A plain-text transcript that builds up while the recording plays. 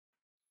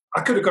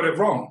I could have got it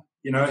wrong.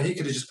 You know, he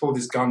could have just pulled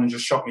his gun and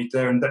just shot me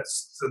there and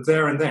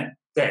then,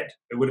 dead.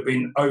 It would have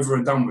been over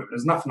and done with.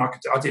 There's nothing I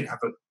could do. I didn't have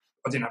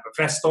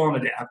a vest on. I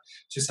didn't have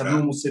just had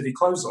normal civvy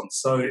clothes on.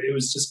 So it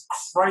was just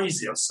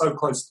crazy. I was so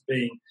close to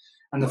being,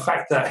 and the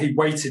fact that he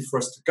waited for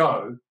us to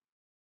go,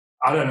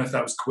 I don't know if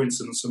that was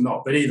coincidence or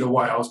not, but either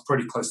way, I was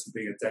pretty close to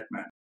being a dead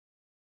man.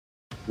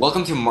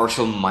 Welcome to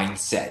Martial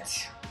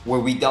Mindset, where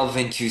we delve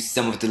into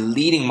some of the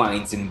leading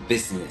minds in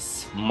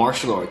business,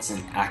 martial arts,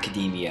 and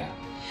academia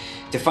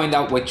to find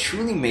out what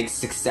truly makes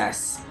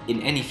success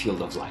in any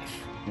field of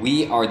life.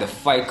 We are the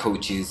fight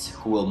coaches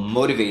who will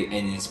motivate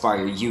and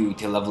inspire you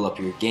to level up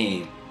your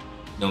game,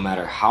 no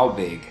matter how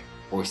big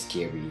or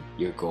scary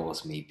your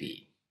goals may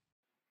be.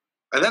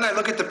 And then I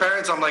look at the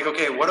parents, I'm like,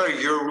 okay, what are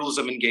your rules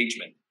of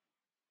engagement?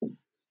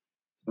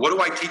 What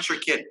do I teach your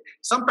kid?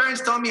 Some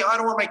parents tell me, I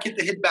don't want my kid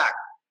to hit back.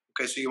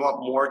 Okay, so you want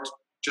more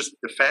just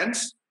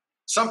defense?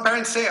 Some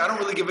parents say, I don't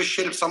really give a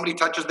shit if somebody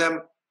touches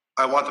them.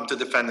 I want them to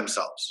defend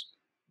themselves.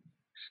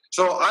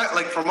 So I,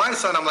 like, for my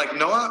son, I'm like,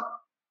 Noah,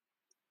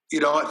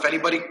 you know, if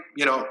anybody,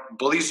 you know,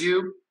 bullies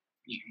you,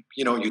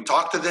 you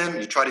talk to them,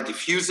 you try to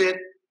diffuse it.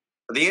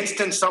 The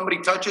instant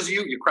somebody touches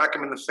you, you crack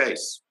them in the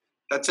face.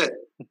 That's it.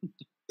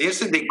 The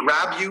instant they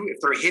grab you, if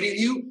they're hitting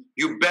you,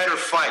 you better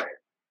fight.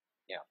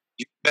 Yeah.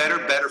 You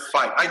better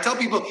fight. I tell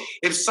people,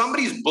 if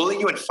somebody's bullying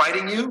you and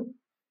fighting you,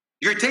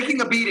 you're taking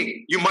a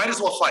beating. You might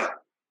as well fight.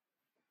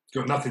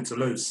 You've got nothing to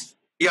lose.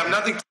 You have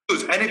nothing to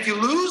lose. And if you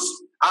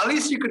lose, at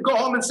least you could go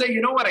home and say, you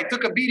know what, I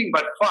took a beating,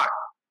 but fuck,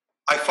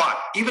 I fought.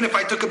 Even if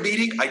I took a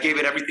beating, I gave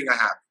it everything I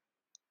have.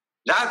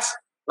 That's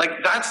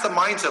the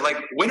mindset. Like,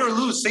 win or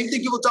lose. Same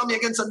thing people tell me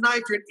against a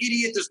knife. You're an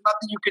idiot. There's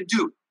nothing you can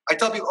do. I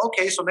tell people,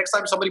 okay, so next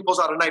time somebody pulls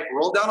out a knife,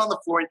 roll down on the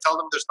floor and tell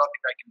them there's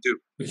nothing I can do.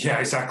 Yeah,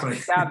 exactly.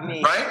 Stab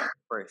me. Right?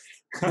 First.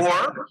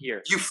 Or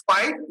you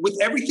fight with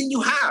everything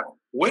you have.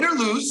 Win or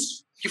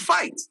lose, you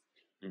fight.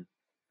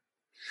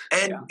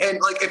 And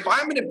like, if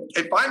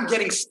I'm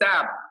getting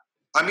stabbed,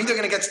 I'm either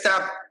going to get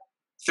stabbed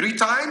 3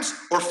 times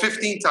or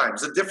 15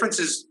 times. The difference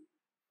is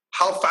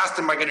how fast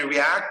am I going to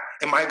react?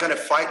 Am I going to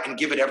fight and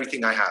give it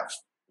everything I have?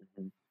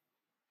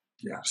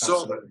 Yeah,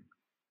 so absolutely.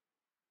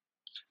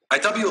 I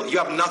tell people, you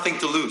have nothing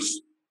to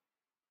lose.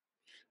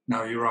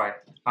 No, you're right.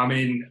 I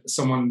mean,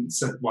 someone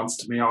said once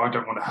to me, oh, I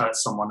don't want to hurt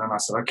someone. And I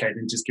said, okay,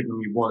 then just give them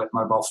your wallet,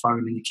 mobile phone,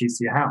 and your keys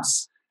to your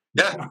house.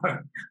 Yeah.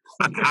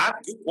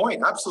 Good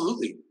point.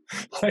 Absolutely.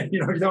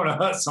 You don't want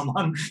to hurt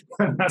someone,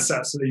 and that's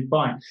absolutely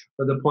fine.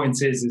 But the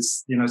point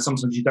is,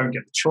 sometimes you don't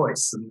get the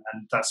choice, and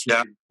that's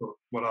really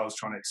what I was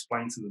trying to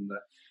explain to them,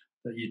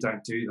 that you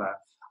don't do that.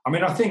 I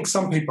mean, I think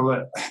some people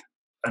are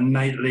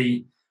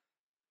innately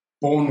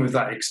born with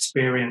that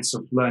experience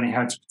of learning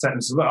how to protect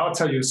themselves. I'll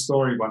tell you a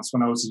story. Once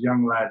when I was a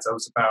young lad,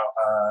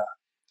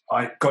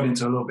 I got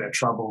into a little bit of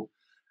trouble,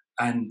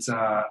 and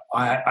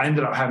I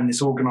ended up having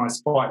this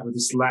organised fight with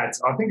this lad.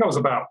 I think I was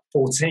about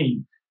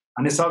 14.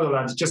 And this other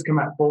lad had just come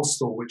out of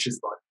Borstal, which is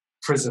like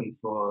prison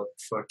for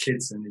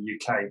kids in the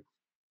UK.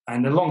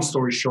 And the long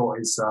story short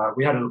is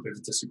we had a little bit of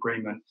a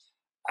disagreement,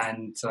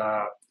 and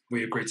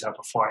we agreed to have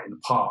a fight in the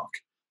park.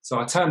 So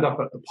I turned up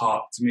at the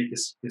park to meet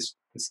this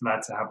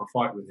lad to have a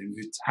fight with him,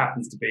 who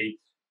happens to be,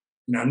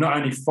 not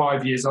only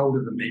 5 years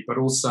older than me, but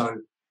also,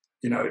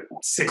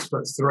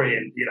 6'3",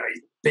 and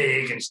he's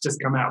big, and he's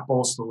just come out of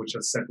Borstal, which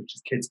is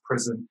kids'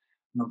 prison.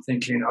 And I'm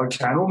thinking,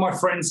 okay, and all my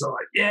friends are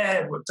like,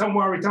 yeah, well, don't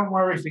worry.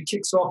 If it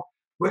kicks off,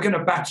 we're going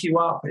to back you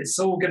up. It's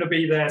all going to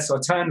be there. So I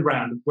turned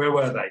around. Where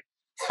were they?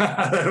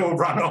 They'd all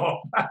run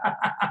off.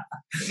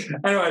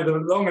 Anyway,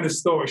 the long and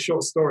the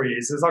short story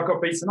is I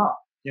got beaten up,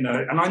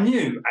 and I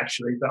knew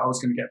actually that I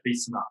was going to get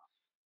beaten up.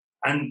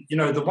 And,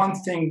 the one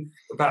thing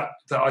that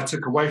I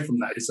took away from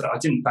that is that I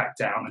didn't back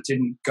down. I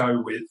didn't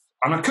go with,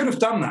 and I could have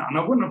done that. And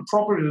I wouldn't have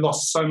probably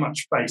lost so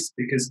much face,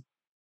 because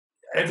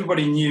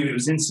everybody knew it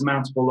was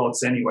insurmountable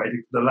odds anyway.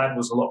 The lad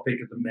was a lot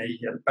bigger than me.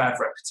 He had a bad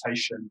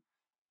reputation.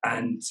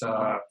 And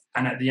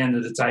at the end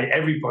of the day,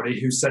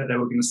 everybody who said they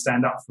were going to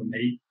stand up for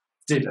me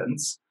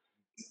didn't.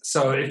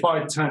 So if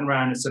I turned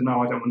around and said,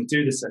 no, I don't want to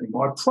do this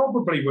anymore, I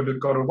probably would have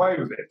got away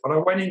with it. But I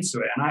went into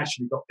it and I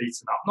actually got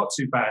beaten up, not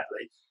too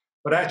badly.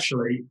 But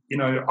actually,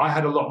 I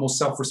had a lot more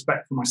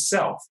self-respect for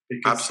myself,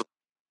 because Absolutely.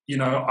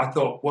 I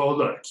thought, well,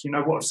 look,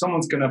 what, if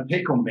someone's going to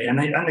pick on me? And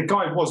the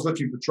guy was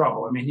looking for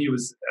trouble. I mean,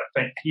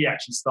 he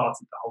actually started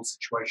the whole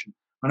situation.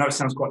 I know it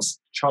sounds quite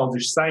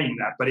childish saying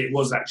that, but it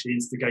was actually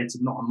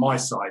instigated not on my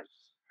side.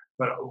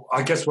 But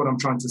I guess what I'm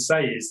trying to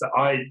say is that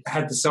I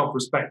had the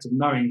self-respect of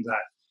knowing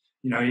that,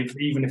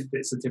 even if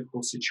it's a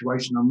difficult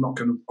situation, I'm not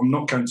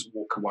going to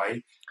walk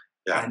away.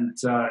 Yeah. And,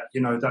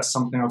 that's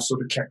something I've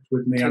sort of kept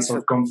with me as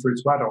I've gone through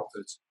to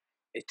adulthood.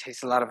 It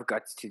takes a lot of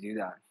guts to do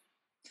that.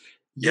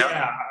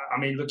 Yeah, I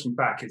mean, looking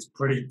back, it's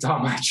pretty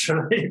dumb,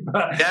 actually.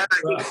 But,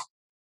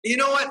 you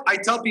know what? I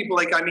tell people,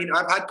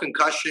 I've had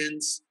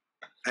concussions,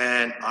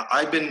 and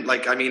I've been,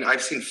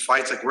 I've seen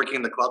fights, working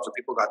in the clubs where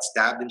people got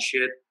stabbed and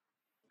shit.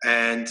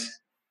 And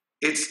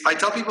I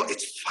tell people,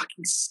 it's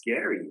fucking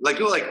scary.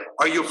 You're like,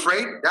 are you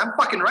afraid? I'm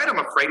fucking right, I'm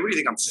afraid. What do you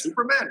think? I'm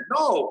Superman?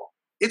 No.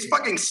 It's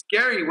fucking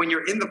scary when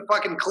you're in the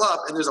fucking club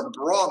and there's a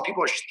brawl and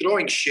people are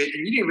throwing shit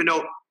and you don't even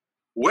know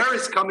where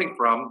it's coming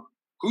from,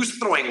 who's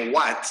throwing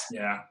what.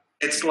 Yeah.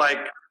 It's like,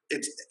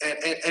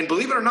 and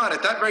believe it or not,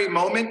 at that very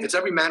moment, it's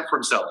every man for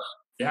himself.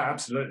 Yeah,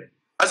 absolutely.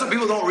 That's what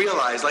people don't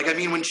realize. Like, I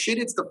mean, when shit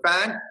hits the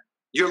fan,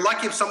 you're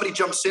lucky if somebody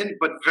jumps in,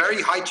 but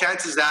very high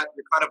chances that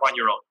you're kind of on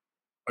your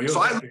own. So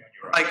I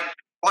like,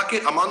 fuck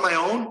it, I'm on my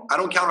own. I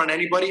don't count on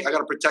anybody. I got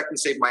to protect and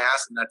save my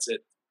ass, and that's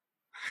it.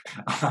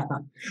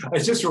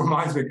 It just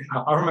reminds me,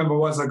 I remember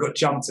once I got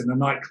jumped in a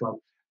nightclub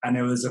and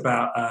there was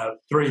about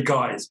 3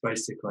 guys,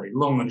 basically.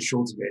 Long and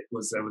short of it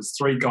was there was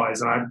 3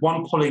 guys, and I had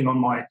one pulling on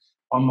my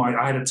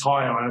I had a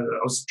tie on.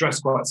 I was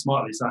dressed quite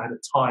smartly, so I had a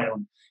tie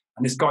on,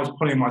 and this guy's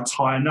pulling my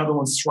tie, another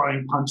one's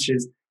throwing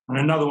punches, and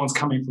another one's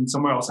coming from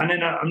somewhere else. And in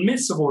the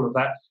midst of all of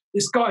that,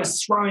 this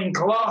guy's throwing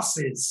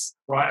glasses,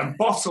 right, and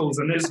bottles,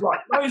 and there's like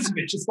loads of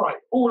it, just like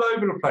all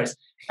over the place.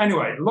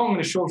 Anyway, long and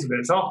the short of it,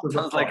 it's after the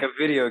Sounds fight. like a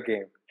video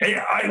game.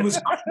 It was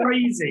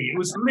crazy. It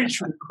was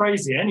literally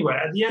crazy. Anyway,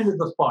 at the end of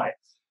the fight,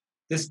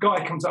 this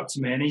guy comes up to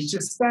me and he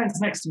just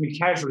stands next to me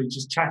casually,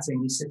 just chatting.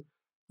 He said,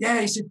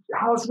 "Yeah," he said,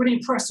 "I was really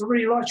impressed. I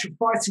really liked your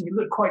fighting. You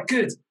look quite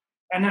good."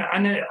 And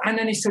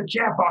then he said,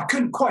 "Yeah, but I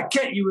couldn't quite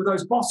get you with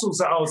those bottles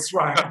that I was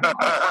throwing."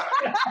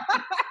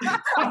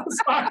 I was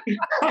like,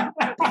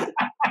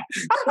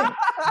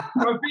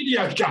 a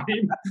video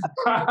game.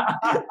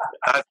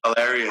 That's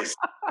hilarious.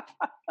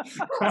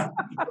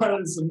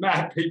 There's some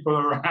mad people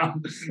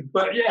around.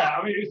 But yeah,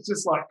 I mean, it's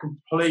just like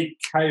complete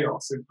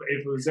chaos. If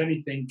it was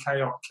anything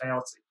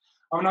chaotic.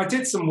 I mean, I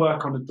did some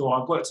work on the door.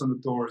 I worked on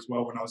the door as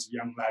well when I was a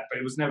young lad, but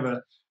it was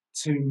never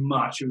too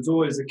much. It was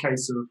always a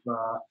case of,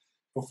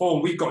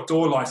 before we got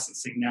door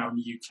licensing now in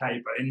the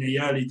UK, but in the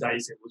early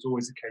days, it was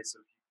always a case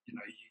of,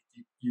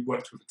 you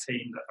worked with a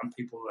team and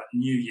people that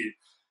knew you.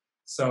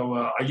 So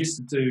I used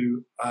to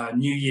do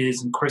New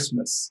Year's and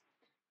Christmas.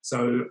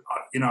 So,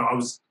 I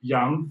was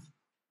young.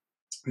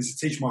 I used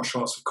to teach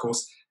martial arts, of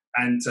course.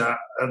 And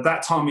at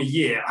that time of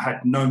year, I had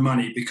no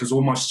money because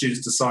all my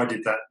students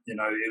decided that, it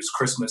was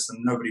Christmas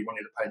and nobody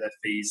wanted to pay their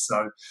fees.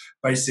 So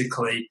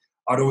basically,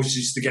 I'd always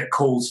used to get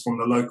calls from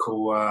the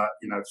local,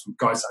 from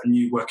guys that I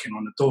knew working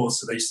on the doors.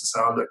 So they used to say,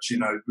 "Oh, look,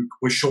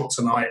 we're short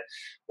tonight,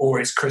 or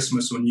it's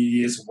Christmas or New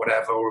Year's or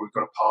whatever, or we've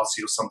got a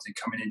party or something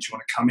coming in. Do you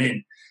want to come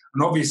in?"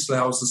 And obviously,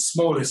 I was the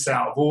smallest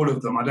out of all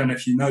of them. I don't know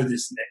if you know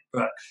this, Nick,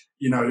 but,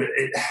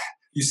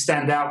 you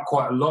stand out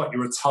quite a lot.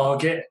 You're a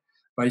target,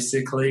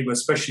 basically, but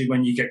especially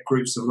when you get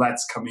groups of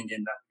lads coming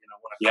in that,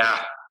 want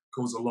to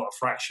cause a lot of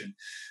fraction.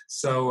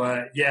 So,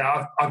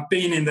 I've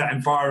been in that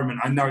environment.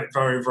 I know it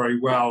very, very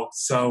well.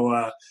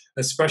 So,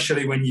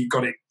 especially when you've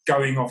got it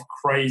going off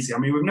crazy. I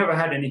mean, we've never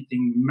had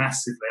anything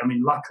massively. I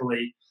mean,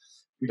 luckily,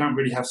 we don't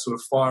really have sort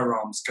of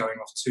firearms going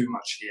off too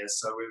much here.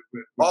 So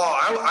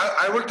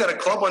I worked at a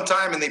club one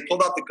time and they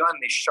pulled out the gun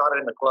and they shot it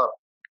in the club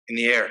in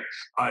the air.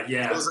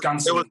 It was one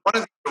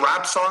of the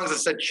rap songs that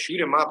said "shoot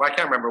him up." I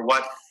can't remember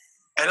what.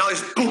 And all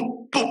this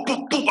boom, boom,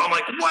 boom, boom. I'm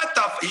like, what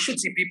the? You should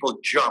see people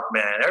jump,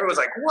 man. Everyone's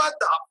like, what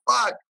the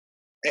fuck?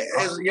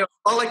 It's,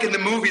 all like in the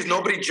movies,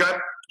 nobody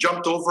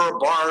jumped over a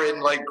bar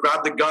and like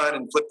grabbed the gun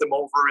and flipped them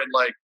over and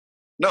like,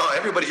 no,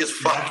 everybody just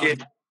fucking.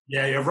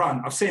 Yeah, you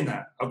run. I've seen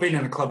that. I've been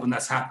in a club when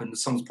that's happened.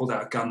 Someone's pulled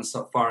out a gun and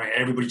started firing.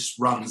 Everybody just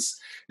runs.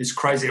 It's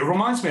crazy. It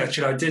reminds me,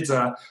 actually,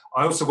 I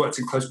also worked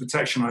in close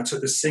protection. I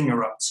took the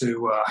singer up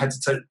to, I had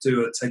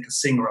to take a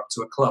singer up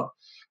to a club,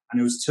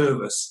 and it was 2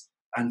 of us.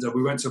 And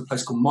we went to a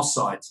place called Moss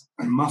Side.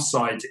 And Moss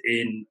Side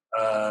in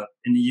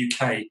the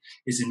UK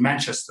is in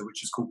Manchester,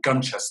 which is called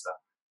Gunchester.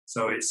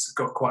 So it's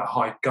got quite a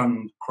high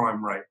gun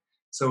crime rate.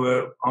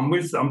 So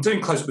I'm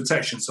doing close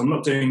protection. So I'm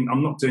not doing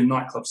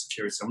nightclub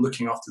security. I'm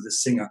looking after the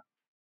singer.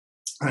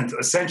 And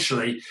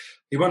essentially,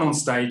 he went on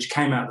stage,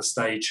 came out of the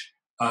stage,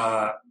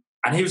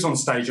 and he was on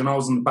stage, and I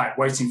was in the back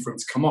waiting for him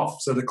to come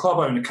off. So the club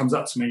owner comes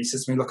up to me and he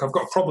says to me, "Look, I've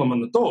got a problem on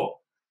the door."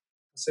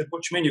 I said,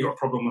 "What do you mean you've got a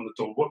problem on the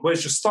door?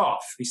 Where's your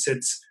staff?" He said,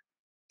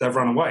 "They've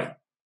run away."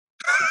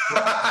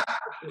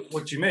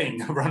 What do you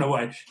mean, run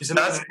away? He said,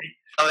 "That's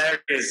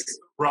hilarious."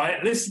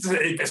 Right? Listen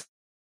to it.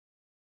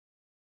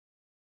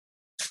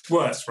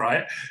 Worse,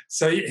 right?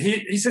 So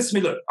he says to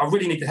me, "Look, I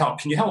really need the help.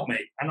 Can you help me?"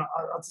 And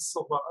I just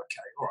thought, well,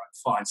 okay, all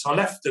right, fine. So I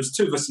left. There was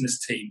 2 of us in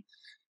this team.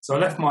 So I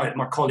left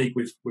my colleague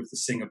with the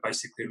singer,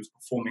 basically, who was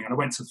performing, and I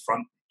went to the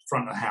front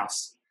of the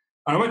house.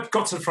 And I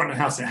got to the front of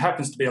the house, and it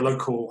happens to be a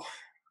local,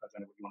 I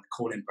don't know what you want to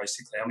call him,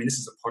 basically. I mean, this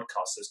is a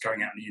podcast that's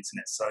going out on the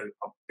internet, so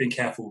I've been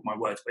careful with my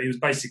words. But he was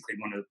basically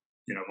one of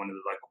the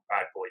local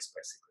bad boys,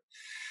 basically.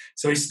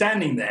 So he's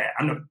standing there,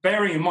 and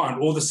bearing in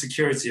mind all the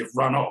security have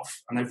run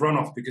off, and they've run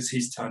off because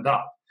he's turned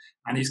up.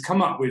 And he's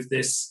come up with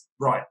this,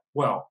 right,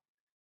 well,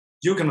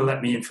 you're going to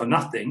let me in for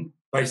nothing,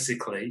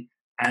 basically,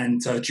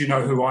 and do you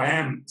know who I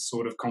am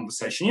sort of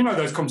conversation. You know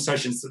those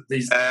conversations that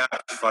these...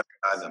 fuck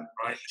them.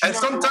 Right? And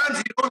sometimes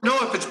you don't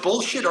know if it's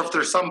bullshit or if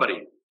there's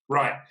somebody.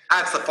 Right.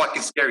 That's the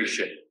fucking scary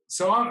shit.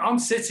 So I'm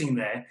sitting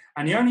there,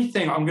 and the only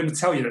thing I'm going to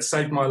tell you that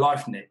saved my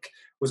life, Nick,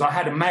 was I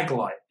had a mag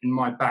light in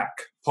my back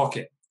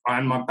pocket,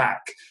 on my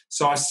back.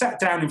 So I sat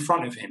down in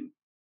front of him,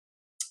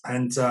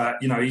 And,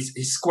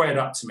 he squared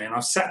up to me, and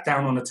I sat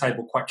down on the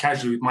table quite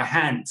casually with my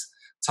hand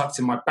tucked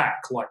in my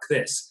back like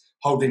this,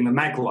 holding the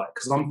mag light,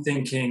 because I'm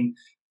thinking,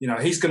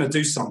 he's going to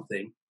do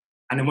something.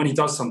 And then when he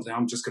does something,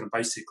 I'm just going to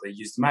basically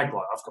use the mag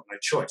light. I've got no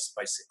choice,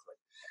 basically.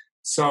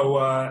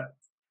 So,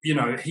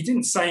 he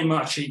didn't say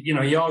much.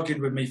 He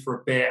argued with me for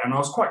a bit, and I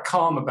was quite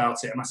calm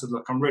about it. And I said,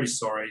 look, I'm really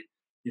sorry.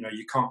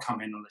 You can't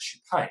come in unless you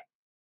pay.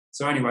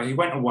 So anyway, he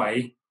went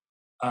away.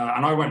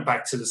 And I went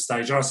back to the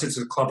stage, and I said to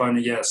the club owner,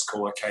 yeah, it's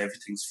cool, okay,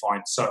 everything's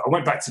fine. So I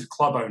went back to the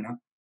club owner.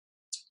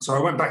 So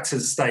I went back to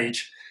the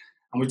stage,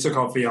 and we took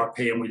our VIP,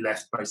 and we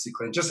left,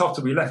 basically. And just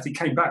after we left, he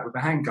came back with a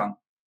handgun,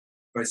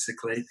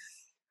 basically.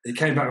 He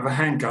came back with a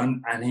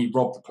handgun, and he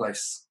robbed the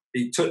place.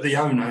 He took the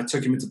owner,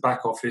 took him into the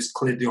back office,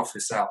 cleared the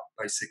office out,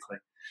 basically.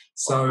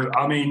 So,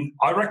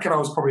 I reckon I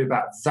was probably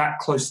about that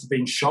close to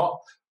being shot.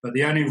 But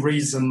the only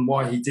reason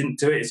why he didn't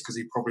do it is because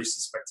he probably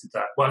suspected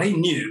that. Well, he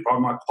knew by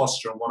my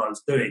posture and what I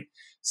was doing.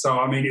 So,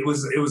 it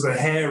was a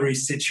hairy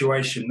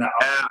situation. That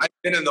I've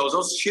been in those.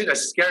 Those shit are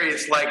scary.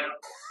 It's like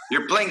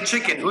you're playing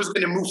chicken. Who's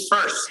going to move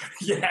first?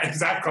 Yeah,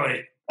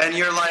 exactly. And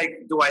you're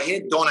like, do I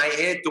hit? Don't I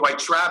hit? Do I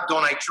trap?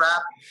 Don't I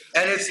trap?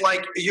 And it's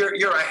like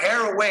you're a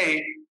hair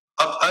away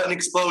of an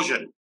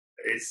explosion.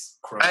 It's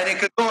crazy. And it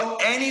could go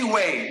any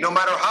way. No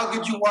matter how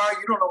good you are,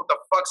 you don't know what the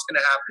fuck's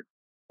going to happen.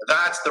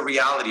 That's the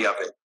reality of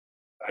it.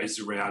 That is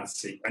the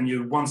reality. And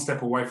you're one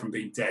step away from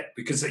being dead.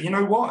 Because you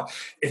know what?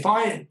 If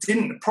I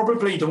didn't,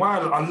 probably the way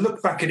I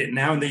look back at it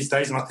now in these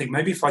days, and I think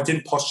maybe if I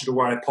didn't posture the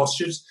way I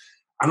postured,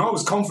 and I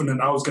was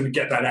confident I was going to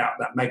get that out,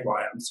 that mag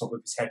light on top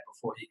of his head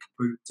before he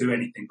could do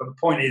anything. But the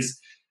point is,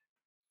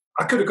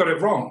 I could have got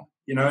it wrong.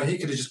 He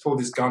could have just pulled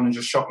his gun and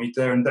just shot me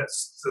there and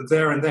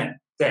then,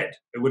 dead.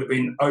 It would have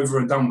been over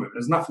and done with.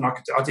 There's nothing I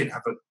could do. I didn't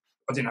have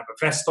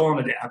a vest on.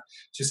 I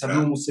just had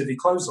normal civvy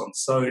clothes on.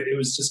 So it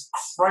was just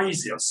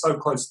crazy. I was so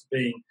close to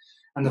being,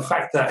 and the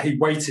fact that he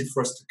waited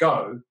for us to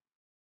go,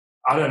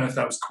 I don't know if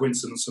that was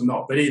coincidence or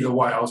not, but either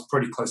way, I was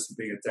pretty close to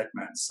being a dead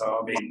man.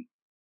 So,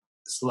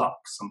 it's luck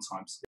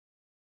sometimes.